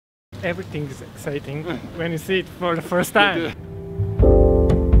everything is exciting when you see it for the first time.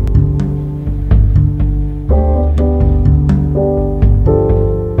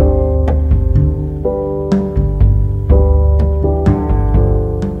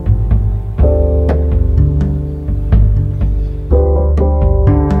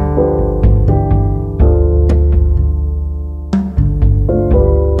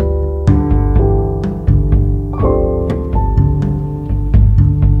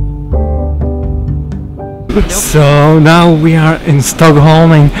 So now we are in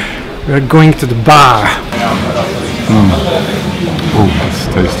Stockholm and we are going to the bar. Oh, this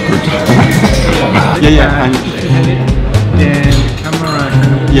tastes good. yeah. And the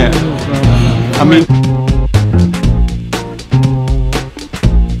camera. Yeah. I mean.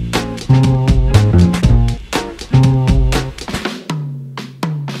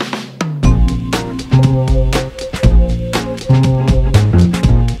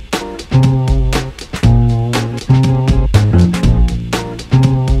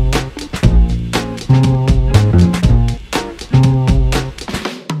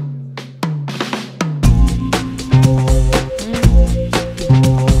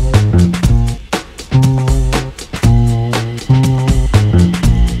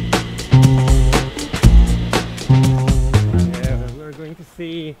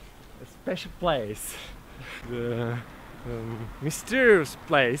 See a special place, the mysterious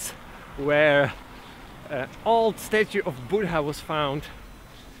place where an old statue of Buddha was found,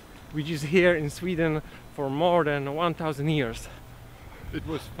 which is here in Sweden for more than 1000 years. It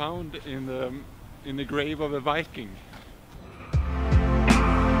was found in the grave of a Viking.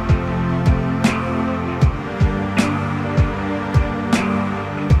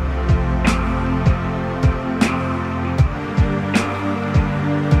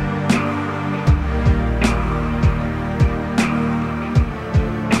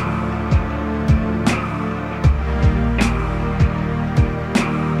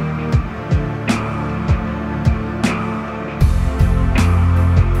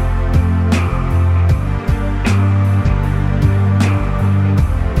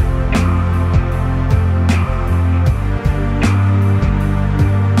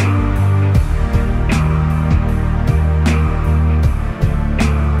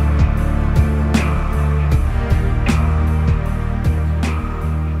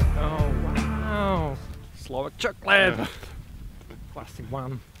 Chocolate! Classic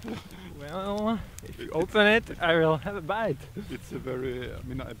one. Well, if you open it, I will have a bite. It's a very, I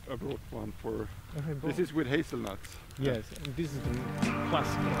mean, I brought one for, this is with hazelnuts. Yes, and this is the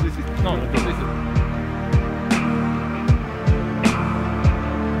classic. This is, no, this is.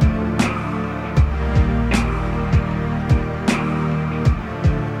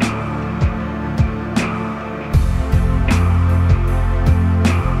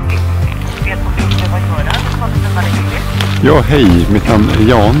 Ja, hej, mitt namn är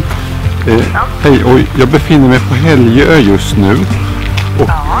Jan. Hej, och jag befinner mig på Helgö just nu.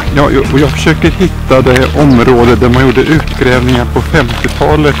 Och jag försöker hitta det område där man gjorde utgrävningar på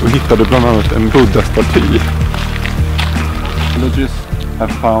 50-talet och hittade bland annat en Buddha-staty. Archaeologists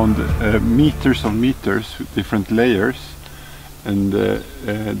have found meters of meters with different layers, and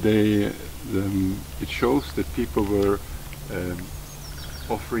it shows that people were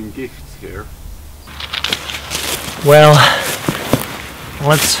offering gifts here. Well,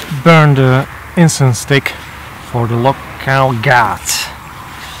 let's burn the incense stick for the local gods.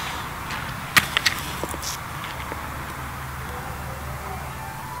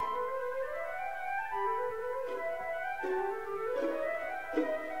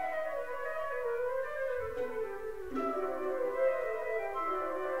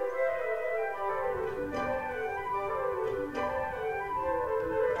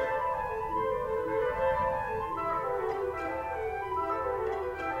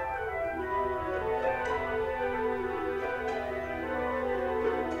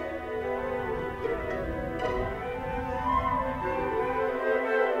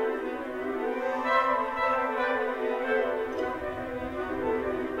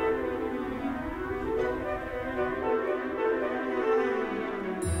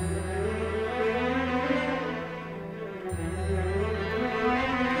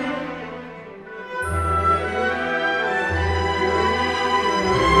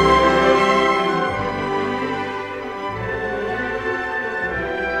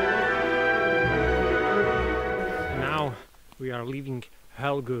 We are leaving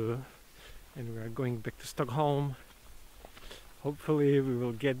Helgo and we are going back to Stockholm. Hopefully we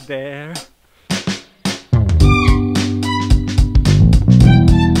will get there.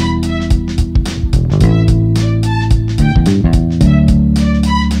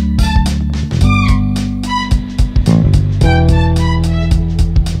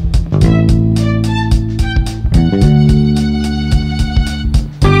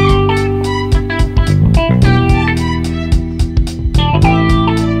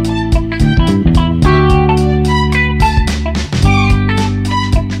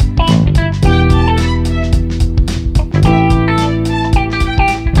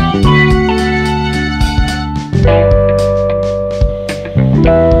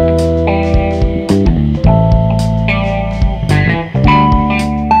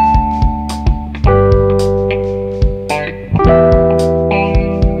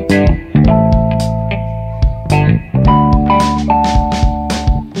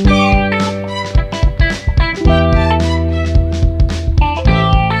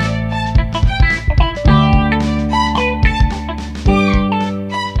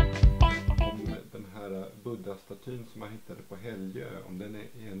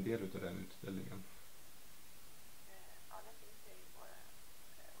 en del utav den utställningen.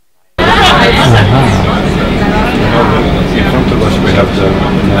 In front of us we have the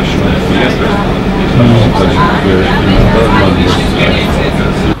National Theatre.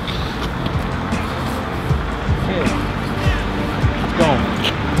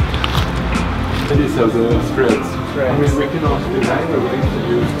 These are the threads. I mean, we can ask the designer to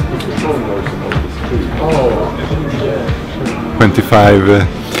interview the owners about this tree. Oh, yeah.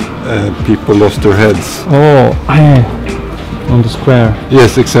 25 people lost their heads. Oh, on the square.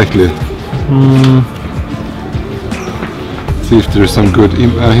 Yes, exactly. See if there is some good.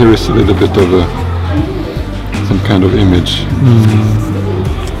 Here is a little bit of some kind of image.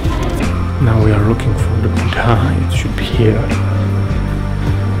 Now we are looking for the Buddha. It should be here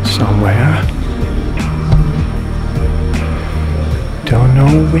somewhere. Don't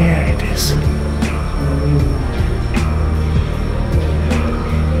know where it is.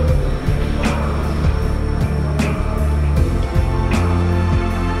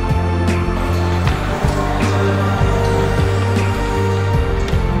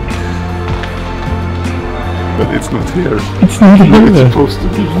 But it's not here. It's not here. It's supposed to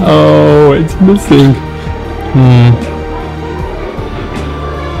be. Oh, it's missing.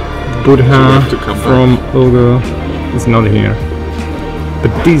 Buddha from Helgo is not here.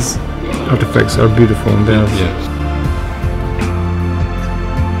 But these artifacts are beautiful. Yeah.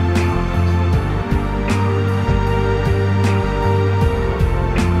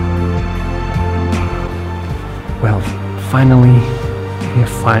 Well, finally we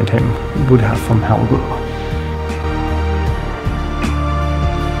find him, Buddha from Helgo.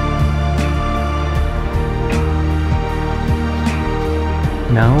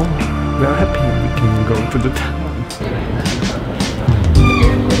 Now we are happy we can go to the